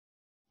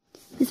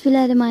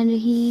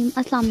बिस्मिल्लाहिर्रहमानिर्रहीम।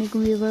 अस्सलाम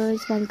वालेकुम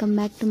viewers, welcome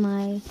back to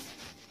my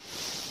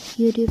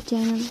YouTube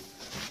channel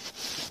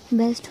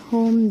best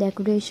home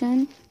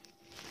decoration.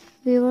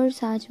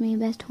 Viewers, आज मैं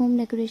बेस्ट होम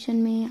डेकोरेशन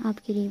में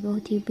आपके लिए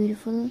बहुत ही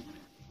ब्यूटीफुल,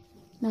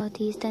 बहुत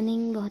ही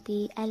स्टनिंग, बहुत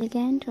ही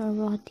एलिगेंट और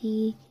बहुत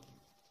ही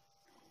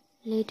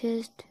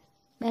लेटेस्ट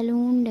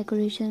बैलून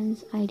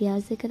डेकोरेशंस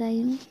आइडियाज़ लेकर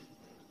आई हूँ,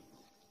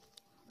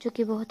 जो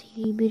कि बहुत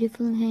ही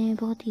ब्यूटीफुल हैं,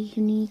 बहुत ही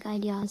यूनिक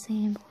आइडियाज़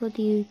हैं, बहुत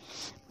ही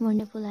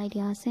वंडरफुल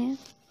आइडियाज़ हैं।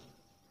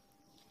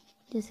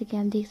 जैसे कि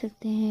आप देख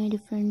सकते हैं,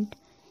 डिफरेंट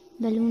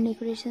बैलून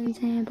डेकोरेशंस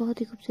हैं, बहुत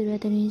ही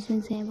खूबसूरत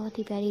अरेंजमेंट्स हैं, बहुत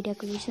ही प्यारी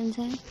डेकोरेशंस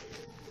हैं।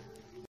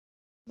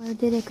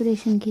 बर्थडे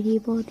डेकोरेशन के लिए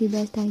बहुत ही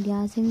बेस्ट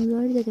आइडियाज़ हैं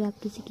व्यूअर्स। अगर आप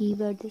किसी की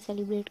बर्थडे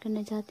सेलिब्रेट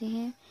करना चाहते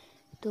हैं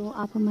तो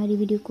आप हमारी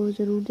वीडियो को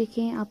ज़रूर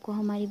देखें। आपको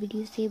हमारी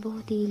वीडियो से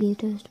बहुत ही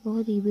लेटेस्ट,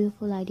 बहुत ही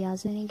ब्यूटीफुल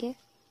आइडियाज़ मिलेंगे।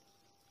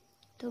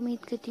 तो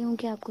उम्मीद करती हूँ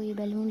कि आपको ये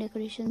बैलून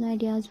डेकोरेशन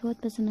आइडियाज़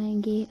बहुत पसंद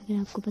आएंगे। अगर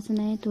आपको पसंद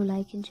आए तो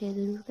लाइक एंड शेयर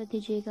ज़रूर कर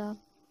दीजिएगा।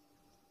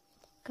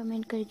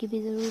 कमेंट करके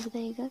भी ज़रूर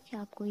बताइएगा कि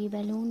आपको ये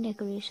बैलून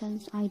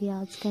डेकोरेशंस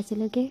आइडियाज़ कैसे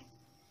लगे।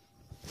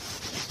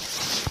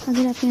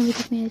 अगर आपने अभी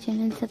तक मेरा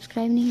चैनल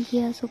सब्सक्राइब नहीं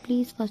किया so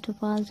please first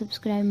of all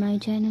subscribe my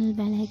channel.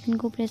 Bell icon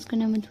को प्रेस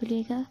करना मत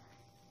भूलिएगा।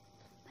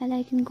 बेल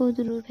आइकन को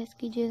ज़रूर प्रेस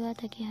कीजिएगा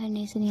ताकि हर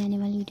नई से नई आने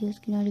वाली वीडियोस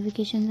की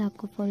नोटिफिकेशन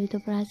आपको फौरी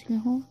तौर पर हासिल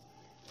हो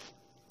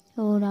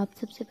और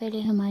आप सबसे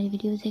पहले हमारी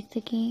वीडियो देख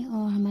सकें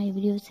और हमारी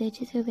वीडियो से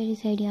अच्छे से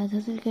बेहतर से आइडियाज़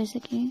हासिल कर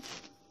सकें।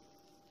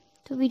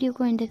 तो वीडियो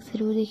को एंड तक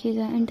ज़रूर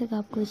देखिएगा। एंड तक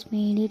आपको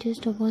इसमें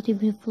लेटेस्ट और बहुत ही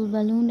ब्यूटीफुल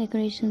बैलून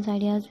डेकोरेशंस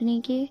आइडियाज़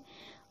मिलेंगे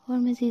और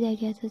मज़ीद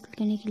आइडियाज़ हासिल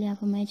करने के लिए आप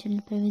हमारे चैनल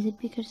पर विज़िट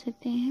भी कर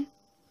सकते हैं।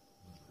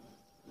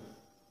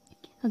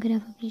 अगर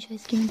आप अपनी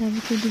चॉइस के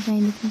मुताबिक कोई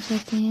डिज़ाइन देखना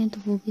चाहते हैं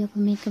तो वो भी आप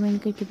हमें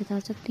कमेंट करके बता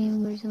सकते हैं।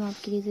 व्यूअर्स, हम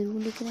आपके लिए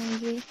ज़रूर लेकर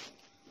आएंगे।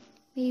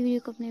 मेरी वीडियो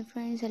को अपने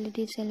फ्रेंड्स,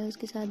 रिलेटिव, सेलर्स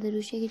के साथ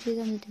ज़रूर शेयर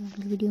कीजिएगा। मिलते हैं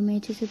अगली वीडियो में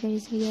अच्छे से प्यारे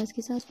से आइडियाज़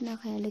के साथ। अपना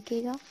ख्याल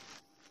रखिएगा,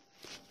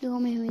 दुआ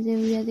में हमें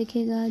ज़रूर याद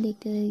रखिएगा।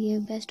 देखते रहिए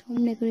best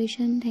home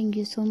decoration. Thank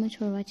you so much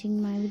for watching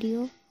my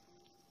video.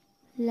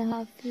 अल्लाह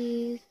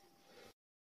हाफिज़।